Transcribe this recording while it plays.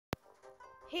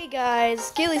Hey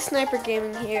guys, Ghillie Sniper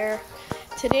Gaming here.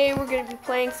 Today we're going to be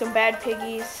playing some Bad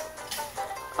Piggies.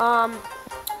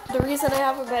 The reason I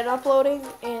haven't been uploading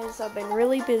is I've been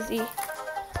really busy.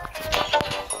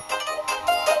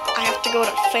 I have to go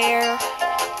to fair,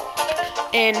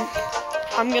 and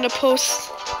I'm going to post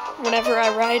whenever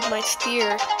I ride my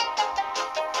steer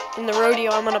in the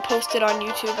rodeo. I'm going to post it on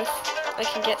YouTube if I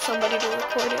can get somebody to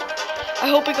record it. I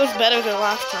hope it goes better than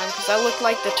last time, because I look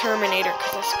like the Terminator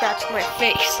because I scratched my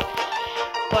face.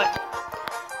 But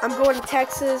I'm going to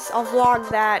Texas. I'll vlog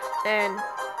that, and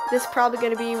this is probably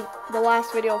going to be the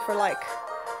last video for like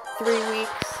 3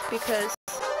 weeks because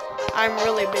I'm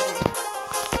really busy.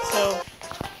 So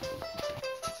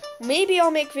maybe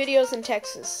I'll make videos in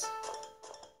Texas.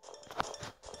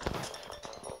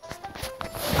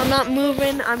 I'm not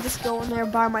moving. I'm just going there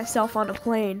by myself on a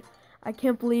plane. I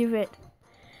can't believe it.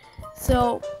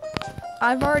 So,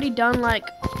 I've already done like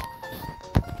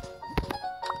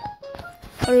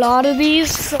a lot of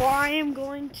these, so I am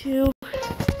going to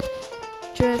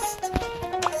just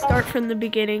start from the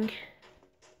beginning.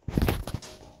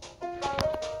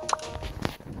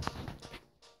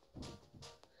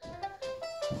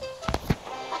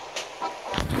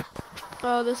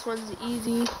 Oh, this one's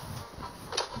easy.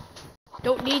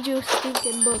 Don't need your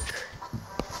stinking book.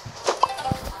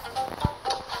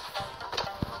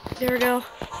 There we go.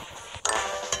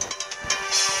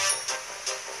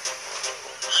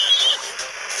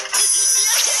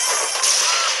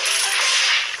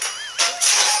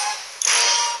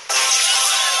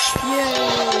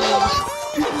 Yeah.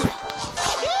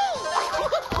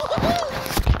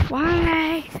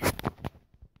 Why?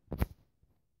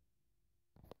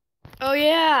 Oh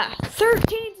yeah,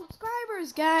 13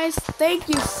 subscribers, guys. Thank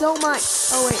you so much.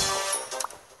 Oh wait.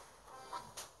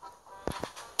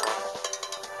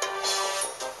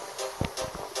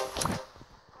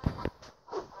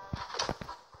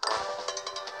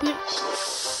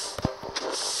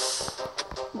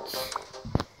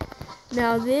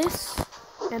 Now this,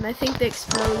 and I think the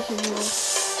explosion will.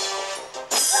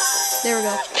 There we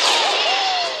go.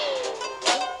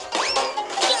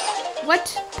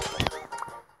 What?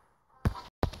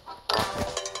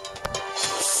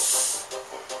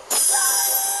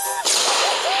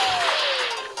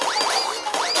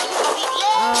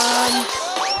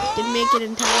 Didn't make it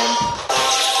in time.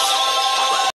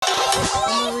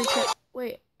 I'm gonna retry.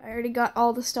 Wait, I already got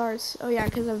all the stars. Oh yeah,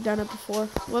 because I've done it before.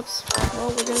 Whoops. Well,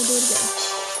 we're gonna do it again.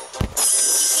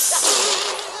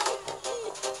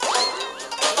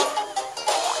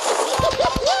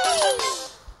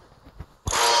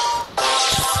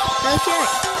 Okay.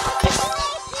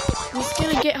 It's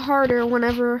gonna get harder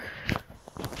whenever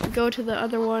we go to the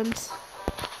other ones.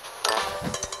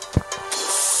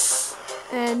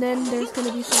 And then there's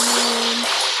gonna be some more ones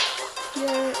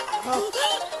here. Oh.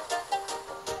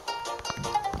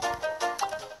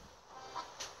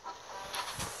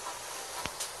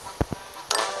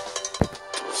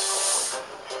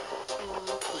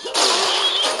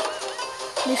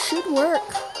 This should work.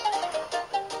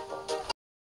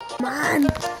 Come on.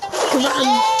 Come on.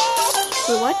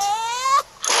 Wait, what?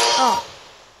 Oh.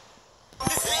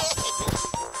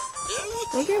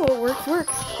 Okay, what works,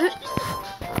 works.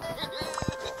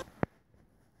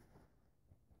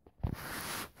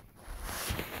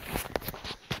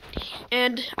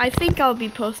 And I think I'll be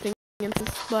posting this,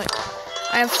 but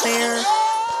I have fair.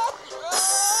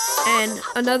 And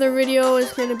another video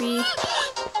is going to be,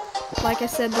 like I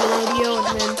said, the rodeo,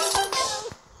 and then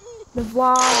the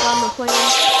vlog on the plane.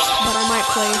 But I might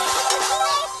play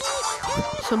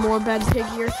some more Bad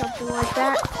Piggy or something like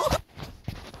that.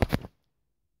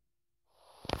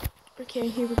 Okay,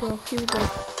 here we go, here we go.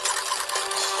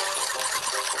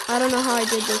 I don't know how I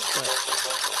did this, but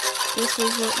this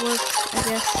is what worked, I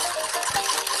guess.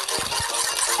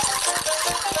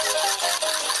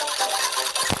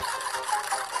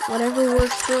 Whatever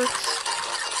works, works.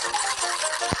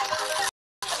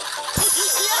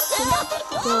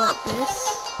 Go like this.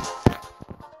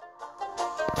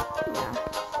 Yeah.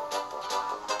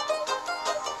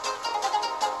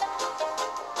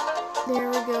 There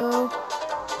we go.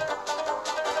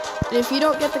 And if you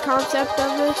don't get the concept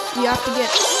of this, you have to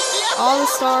get all the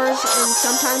stars and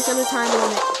sometimes on a time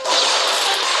limit.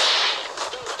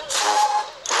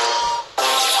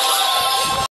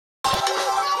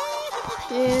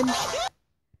 And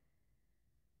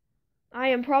I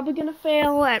am probably gonna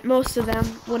fail at most of them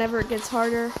whenever it gets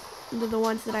harder than the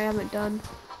ones that I haven't done.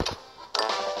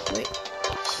 Wait.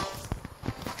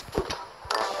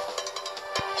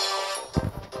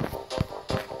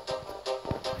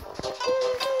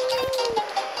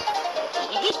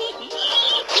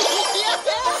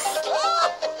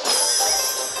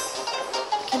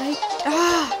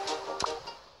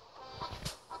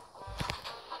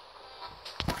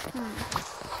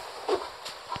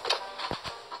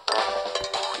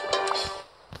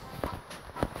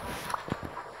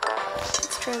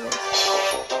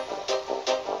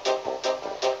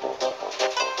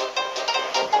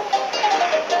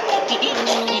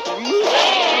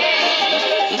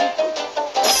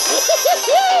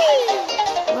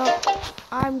 Well,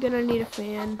 I'm gonna need a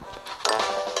fan.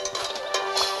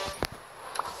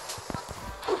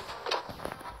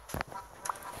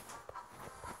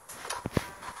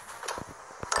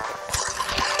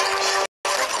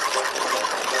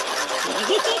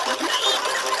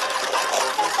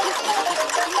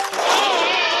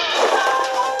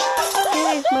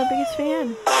 Hey, it's my biggest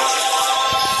fan.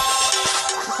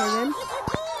 Okay then.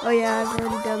 Oh yeah, I've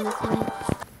already done this one.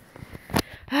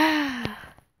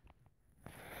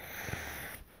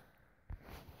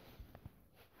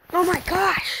 Oh my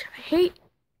gosh! I hate...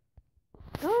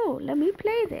 Oh, let me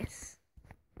play this.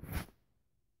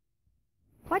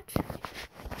 What?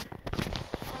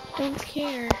 Don't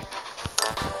care.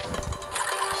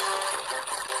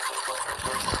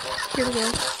 Here we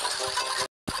go.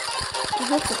 I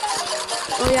hope so.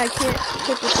 Oh yeah, I can't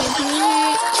hit the TNT.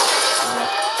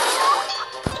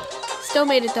 Still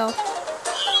made it though.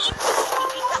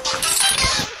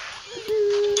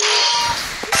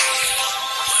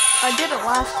 I did it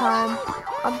last time.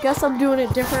 I guess I'm doing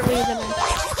it differently than I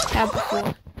have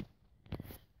before.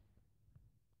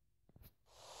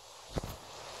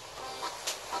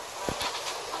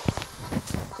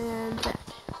 And that.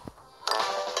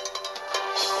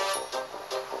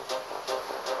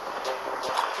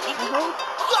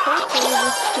 Hopefully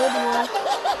this should work.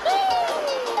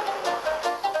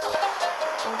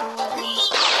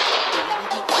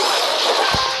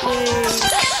 Yay.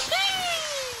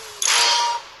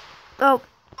 Oh.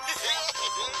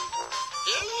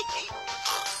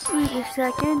 Wait a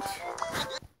second.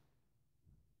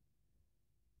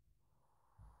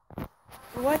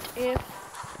 What if...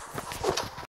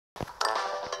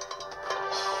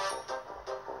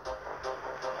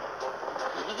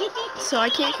 So I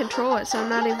can't control it, so I'm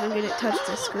not even going to touch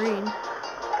the screen.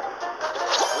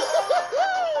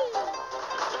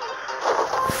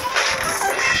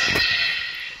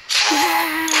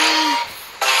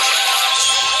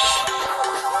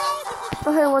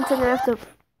 Okay, one second, I have to...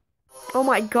 Oh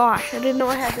my gosh, I didn't know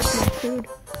I had this much food.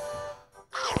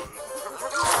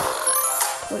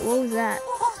 Wait, what was that?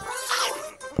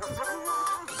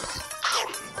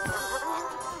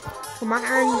 Come on,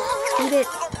 eat it.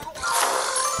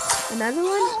 Another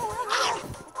one?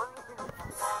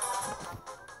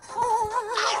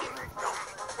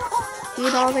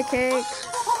 Eat all the cake.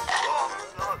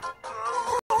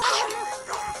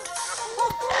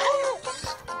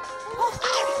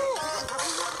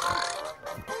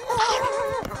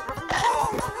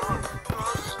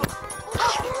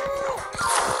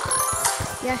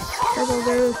 Yes, that'll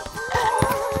do.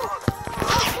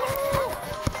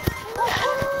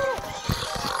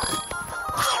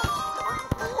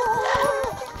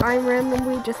 I'm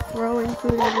randomly just throwing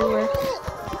food everywhere.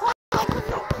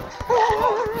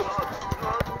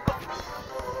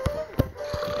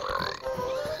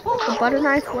 A butter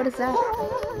knife? What is that?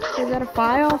 Is that a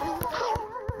file?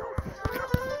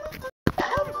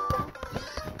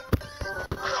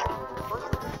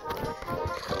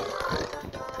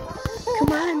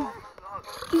 Come on.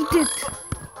 Eat it.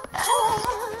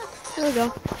 There we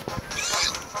go.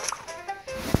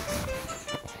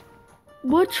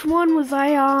 Which one was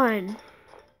I on?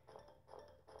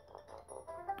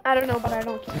 I don't know, but I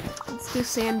don't care. Let's do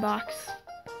sandbox.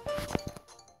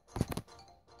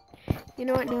 You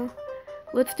know what? No.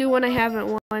 Let's do one I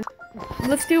haven't won.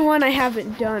 Let's do one I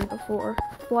haven't done before.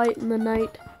 Flight in the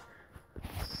night.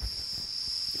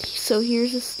 So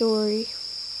here's a story.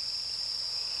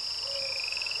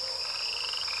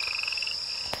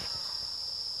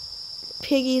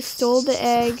 Piggy stole the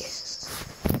egg.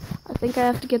 I think I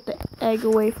have to get the egg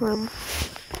away from him.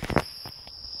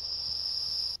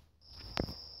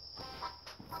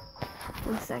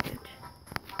 One second.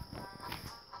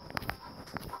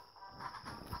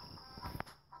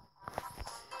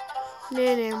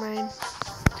 No, never mind.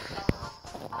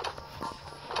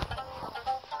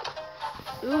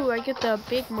 Ooh, I get the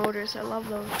big motors. I love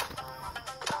those.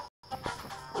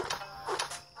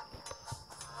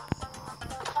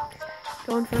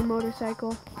 Going for a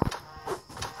motorcycle.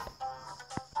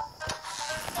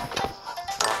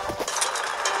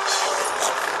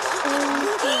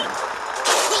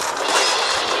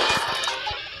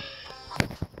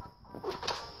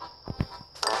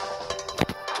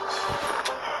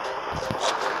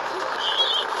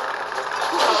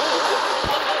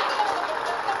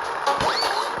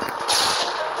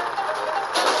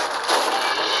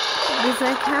 Does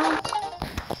that count?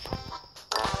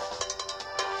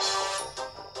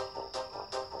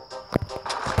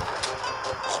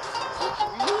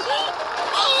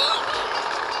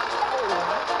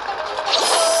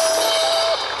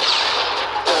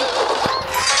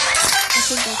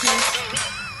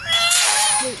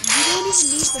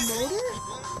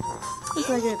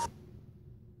 second.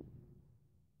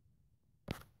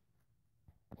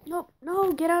 Nope,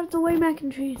 no, get out of the way, mac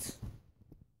and cheese.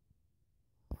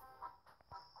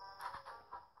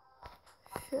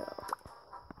 Shell.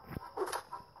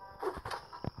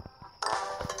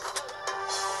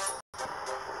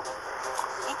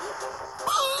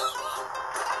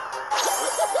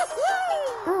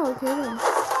 Oh, okay then.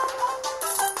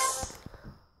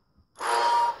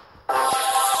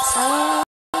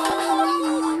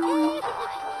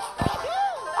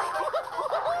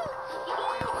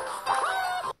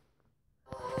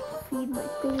 Feed my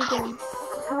thing again.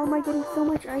 How am I getting so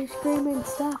much ice cream and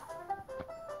stuff?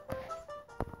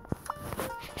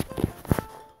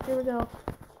 Here we go.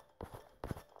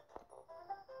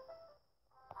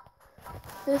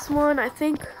 This one, I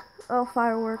think, oh,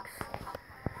 fireworks.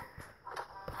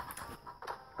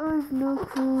 I have no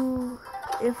clue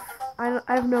if, I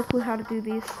have no clue how to do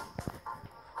these.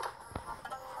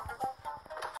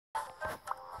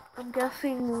 I'm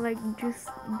guessing like just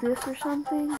this or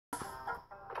something.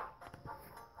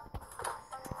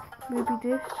 Maybe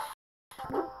this.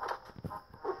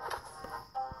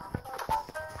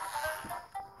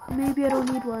 Maybe I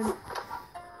don't need one.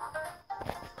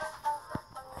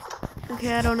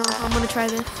 Okay, I don't know. I'm gonna try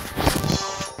this.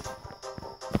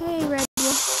 Hey, radio.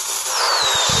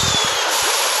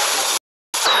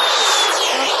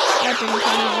 Oh, that didn't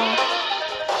turn out well.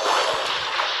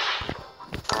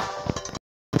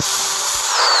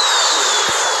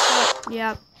 Oh,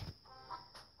 yeah.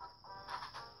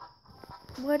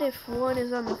 What if one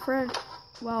is on the front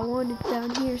while one is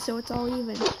down here, so it's all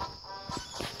even?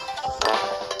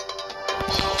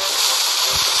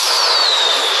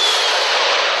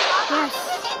 Yes.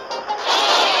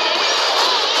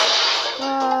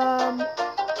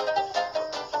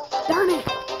 Darn it.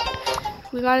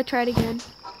 We gotta try it again.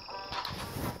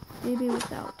 Maybe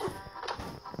without.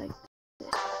 Like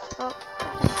this. Oh.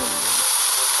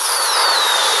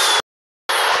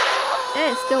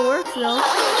 Hey, it still works though.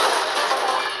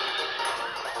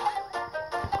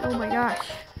 Oh my gosh.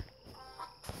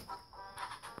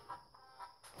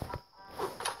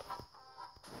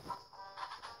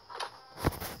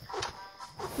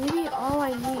 Maybe all I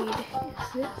need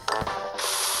is this.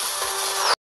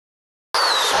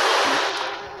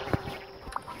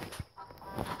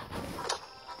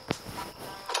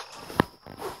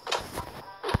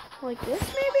 Like this,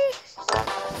 maybe?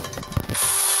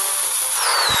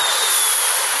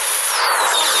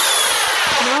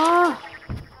 No!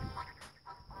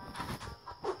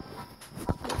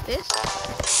 Like this?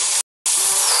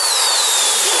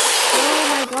 Oh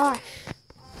my gosh.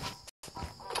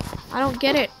 I don't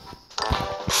get it.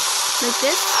 Like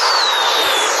this?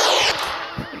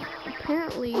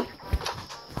 Apparently.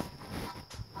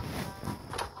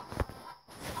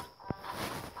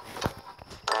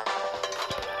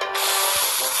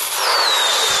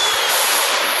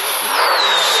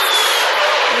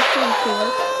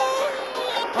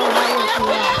 Oh, that worked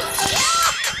well.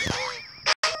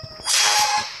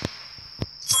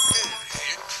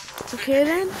 Okay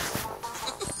then.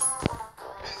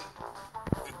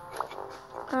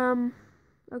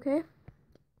 Okay.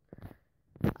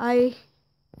 I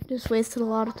just wasted a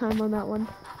lot of time on that one.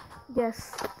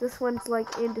 Yes, this one's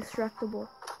like indestructible.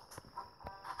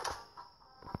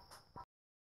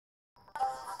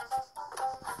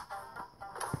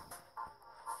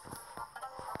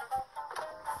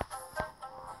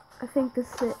 I think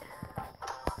this is it.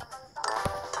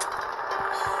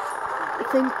 I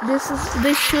think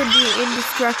this should be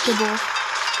indestructible.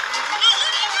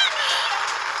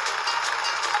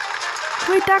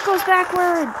 Wait, that goes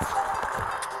backwards!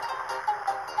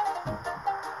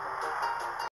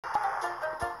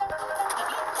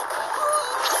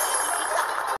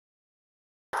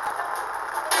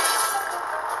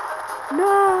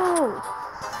 No!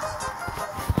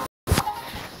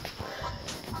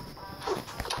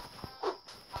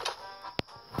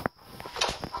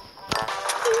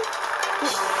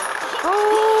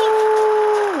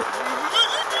 Oh!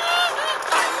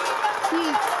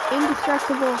 See,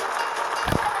 indestructible.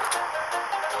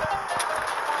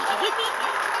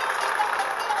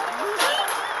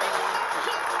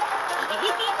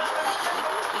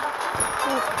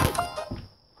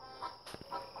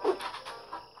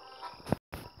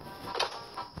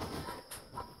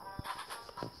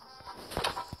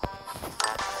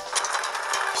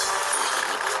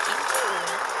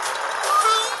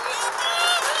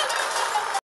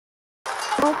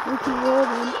 Oh, we can roll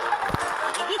them.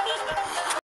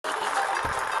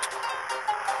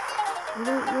 I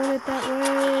don't want it that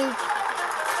way.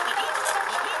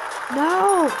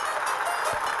 No!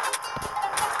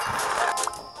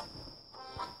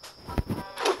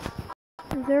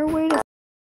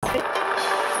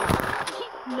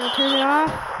 Now turn it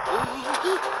off.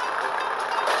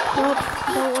 Nope,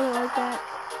 don't want it like that.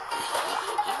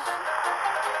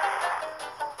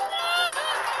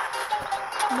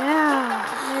 Now,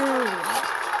 there we go.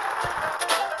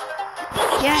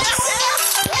 Yes!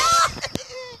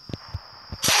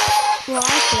 Well, I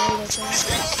failed at that.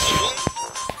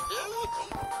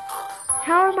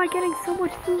 How am I getting so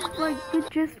much food like with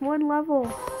just one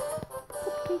level?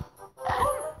 Okay.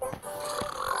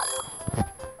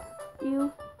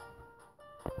 You.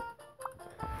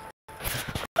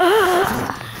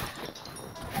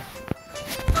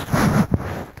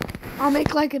 I'll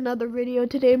make like another video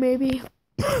today maybe.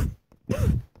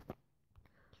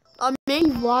 I'll maybe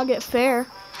vlog at fair.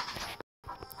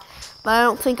 But I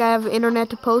don't think I have internet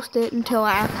to post it until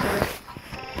after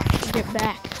I get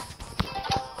back.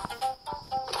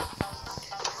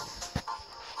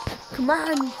 Come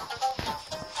on.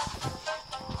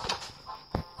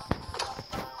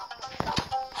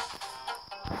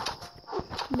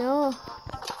 No.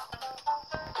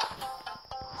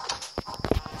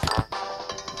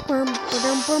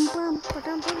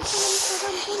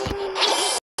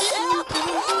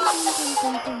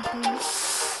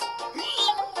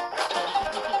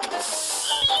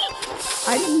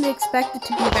 I didn't expect it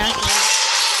to be back there.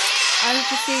 I have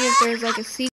to see if there's like a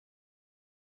secret.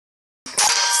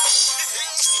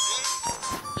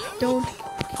 Don't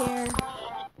care.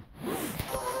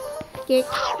 Okay.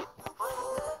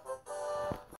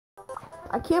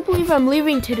 I can't believe I'm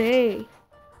leaving today.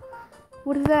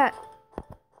 What is that?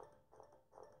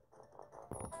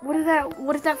 What is that?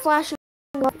 What is that flashing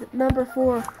number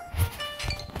 4?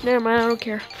 Never mind, I don't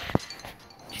care.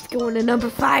 Just going to number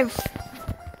 5.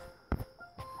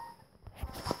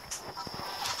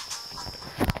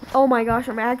 Oh my gosh,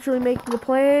 I'm actually making a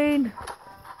plane.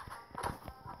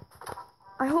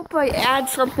 I hope I add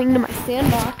something to my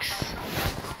sandbox.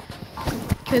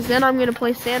 Because then I'm going to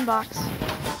play sandbox.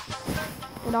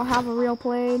 And I'll have a real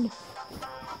plane.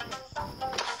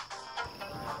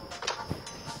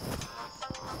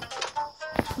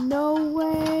 No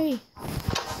way.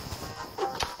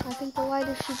 I think the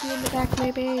lighter should be in the back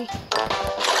maybe.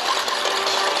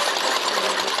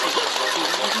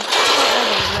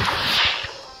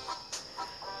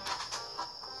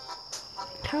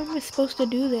 How am I supposed to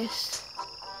do this?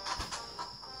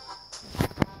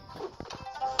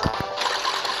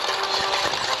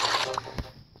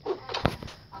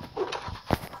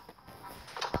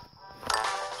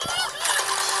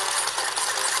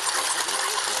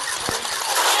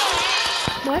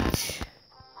 What?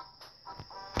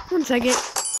 One second.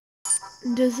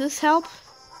 Does this help?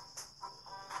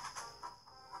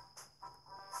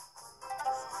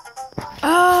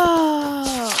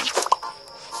 Oh!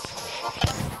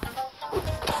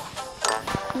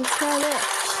 Let's try this.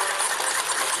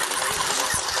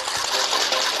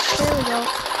 There we go.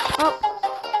 Oh!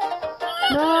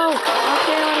 No!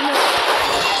 Okay, out of it.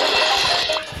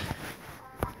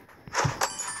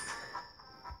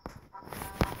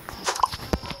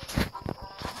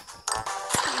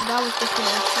 That was just an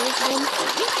accident.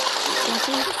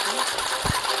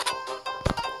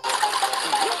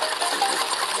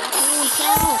 Holy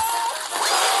cow!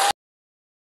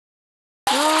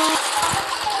 No!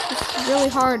 This is really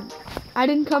hard. I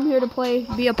didn't come here to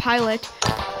be a pilot.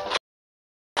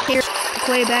 Here to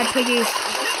play bad piggies.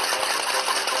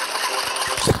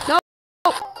 No!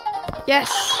 Yes!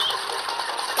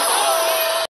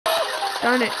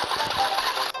 Darn it.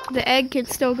 The egg can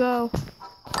still go.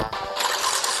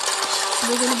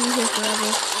 We're gonna be here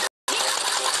forever.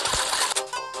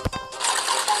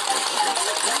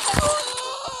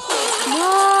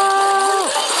 No!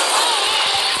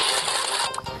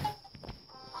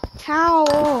 How?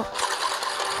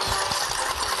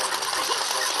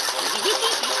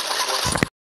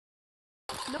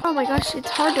 Oh my gosh,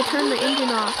 it's hard to turn the engine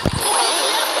off.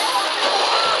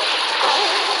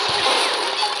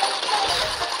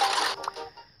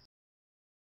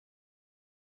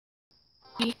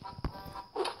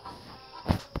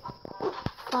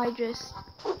 I just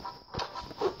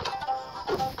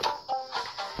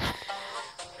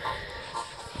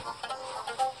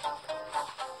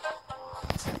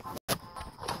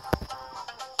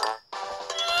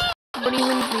what do you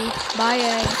leave me? Bye,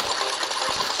 egg.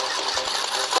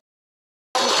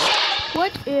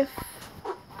 What if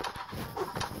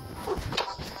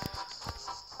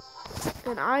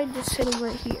and I'm just sitting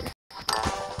right here?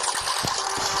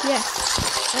 Yes,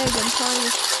 egg, I'm trying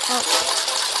to up.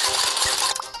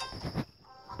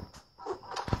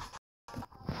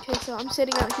 Okay, so I'm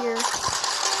sitting out here.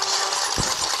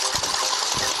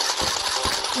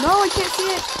 No, I can't see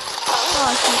it. Oh,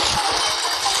 I can't.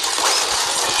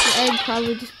 The egg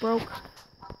probably just broke.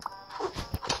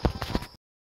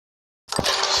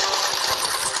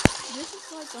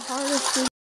 the hardest thing.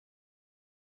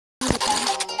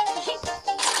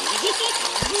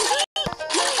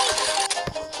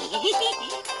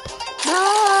 No!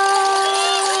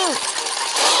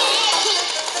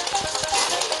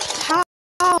 How?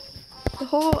 The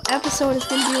whole episode is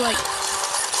gonna be like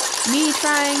me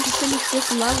trying to finish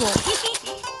this level.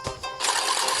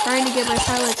 Trying to get my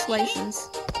pilot's license.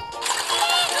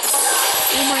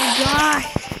 Oh my gosh!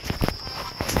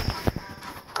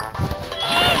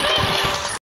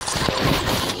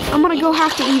 I'm gonna go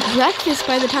have to eat breakfast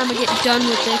by the time I get done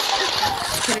with this.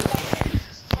 Just kidding.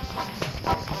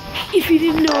 If you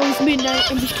didn't know it was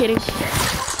midnight, I'm just kidding.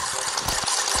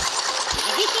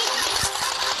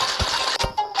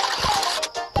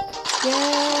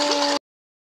 Yeah.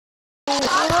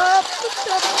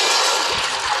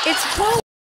 It's so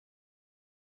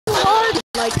hard.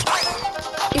 Like,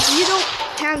 if you don't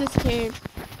have this game,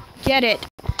 get it.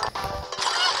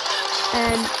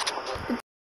 And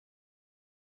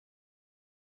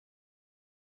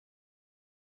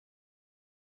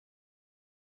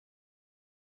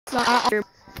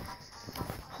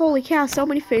holy cow, so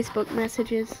many Facebook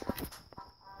messages.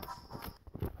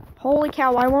 Holy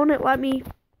cow, why won't it let me?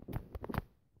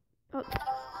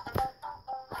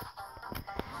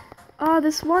 Oh,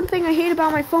 this one thing I hate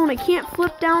about my phone, I can't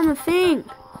flip down the thing.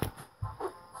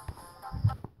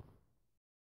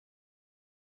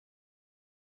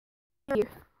 Here.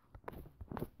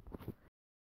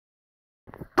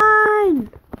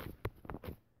 Fine.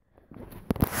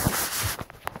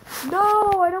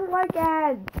 No, I don't like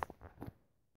ads.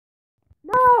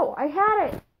 No, I had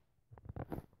it.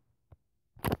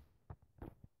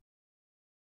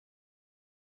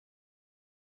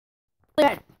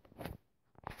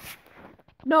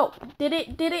 No, did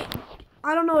it?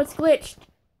 I don't know, it's glitched.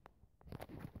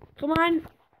 Come on.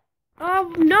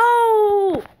 Oh,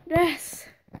 no! Yes.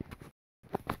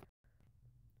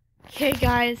 Okay,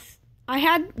 guys.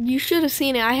 You should have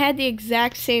seen it. I had the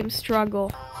exact same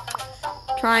struggle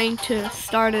trying to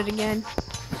start it again.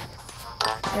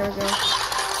 There we go.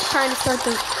 Trying to start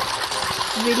the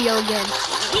video again.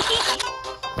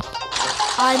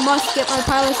 I must get my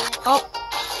pilot. Oh.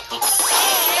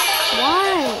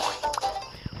 Why?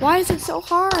 Why is it so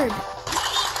hard?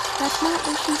 That's not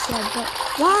what she said, but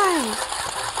why?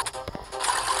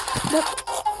 Nope.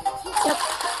 Yep.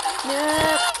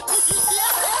 Yep.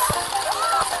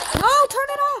 No, turn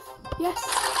it off. Yes.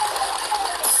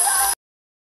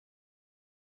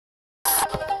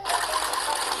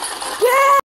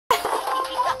 Yeah.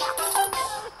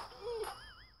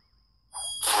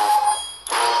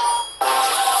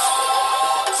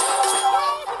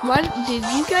 What? Did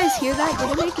you guys hear that? Did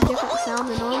it make a different sound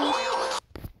than normal?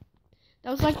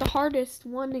 That was like the hardest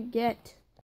one to get.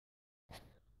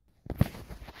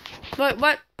 But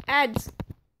what? Ads.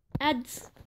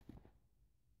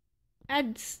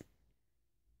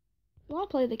 Well, I'll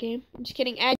play the game. I'm just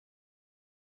kidding. Ads.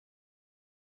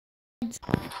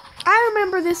 I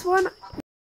remember this one.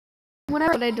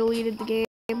 Whenever I deleted the game,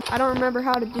 I don't remember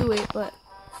how to do it, but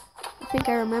I think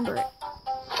I remember it.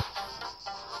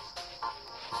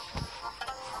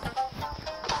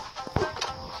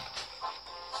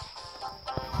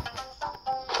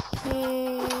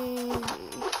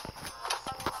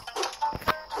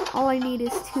 All I need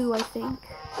is 2, I think.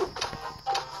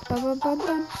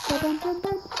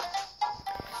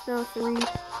 No, 3.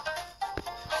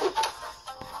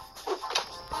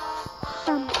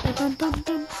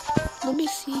 Let me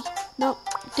see. No,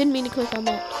 didn't mean to click on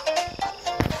that.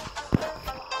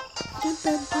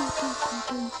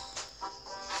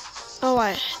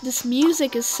 Oh, this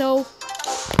music is so...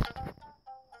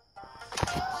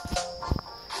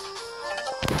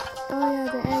 Oh yeah,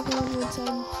 the egg on one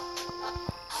side.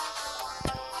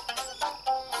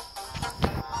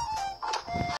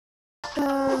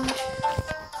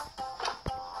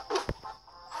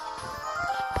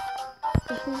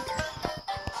 I think.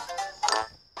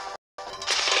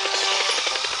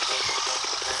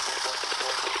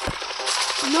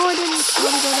 No, I didn't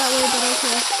want to go that way, but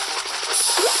okay.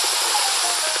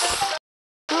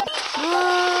 Oh, no!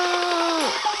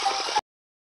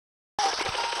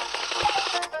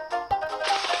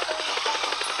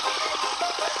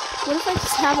 What if I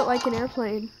just have it like an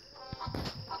airplane?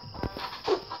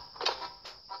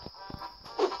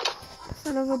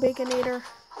 Son of a baconator.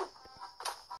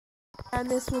 And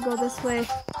this will go this way.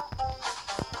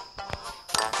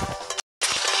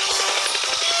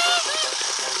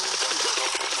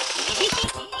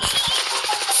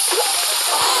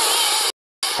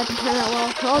 That didn't turn out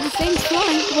well. Oh, the thing's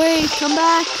flying. Wait, come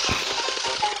back.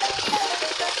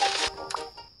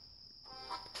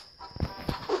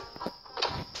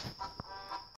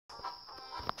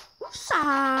 Whose side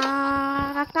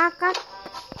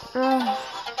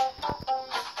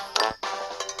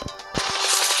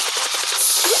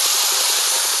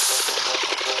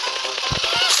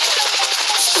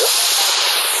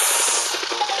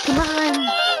Come on.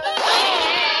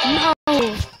 No.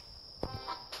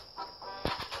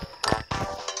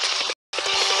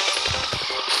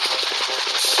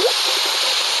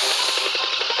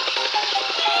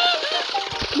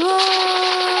 No.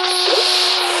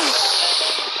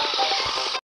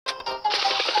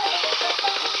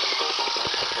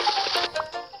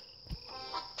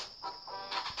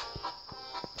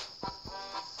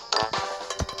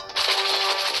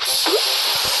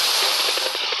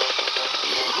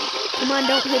 Come on,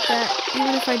 don't hit that.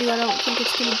 Even if I do, I don't think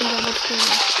it's gonna do that much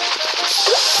damage.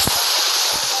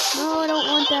 No, I don't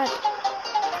want that.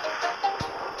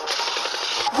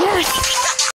 Yes!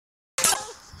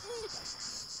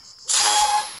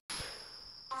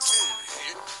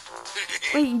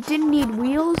 Wait, you didn't need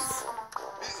wheels?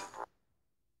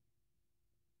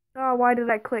 Oh, why did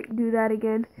I do that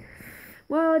again?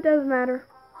 Well, it doesn't matter.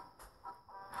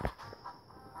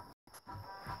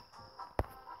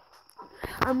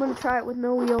 I'm gonna try it with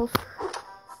no wheels.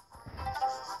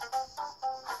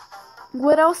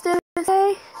 What else did it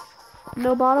say?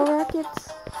 No bottle rockets?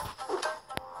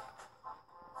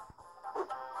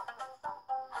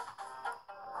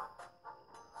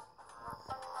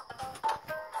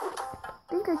 I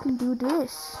think I can do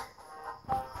this.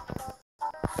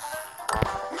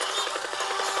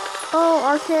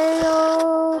 Oh,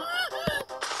 RKO!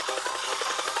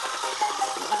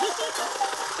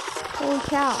 Holy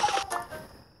cow.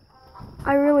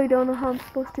 I really don't know how I'm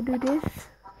supposed to do this.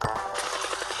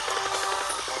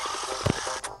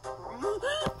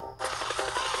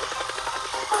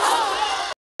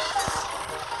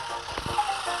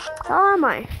 How am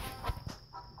I?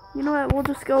 You know what, we'll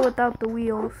just go without the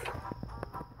wheels.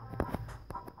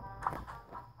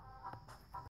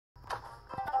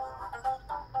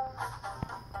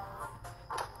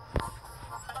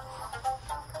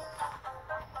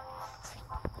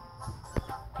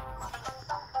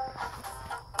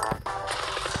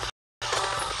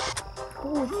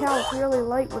 Holy cow, it's really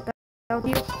light without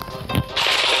wheels.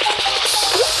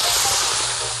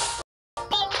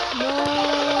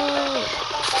 No!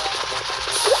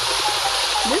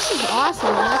 This is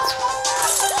awesome.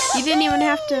 You didn't even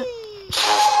have to...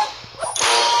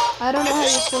 I don't know how you're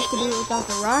supposed to do it without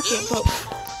the rocket, but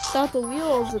without the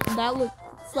wheels, that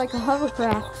looks like a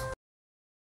hovercraft.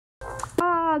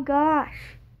 Oh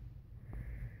gosh.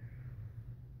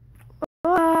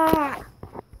 Ah.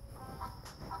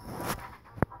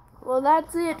 Well,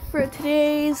 that's it for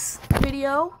today's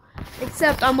video.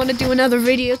 Except I'm gonna do another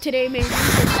video today, maybe.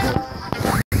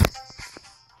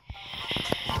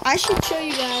 I should show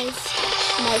you guys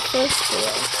my first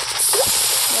video.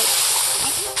 Like,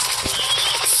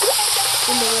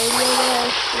 in the radio that I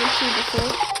went to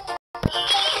before.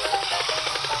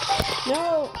 No!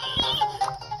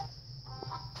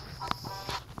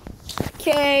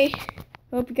 Okay.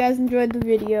 Hope you guys enjoyed the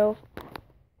video.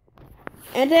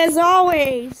 And as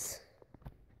always,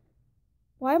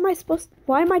 why am I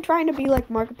trying to be like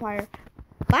Markiplier?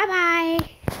 Bye-bye!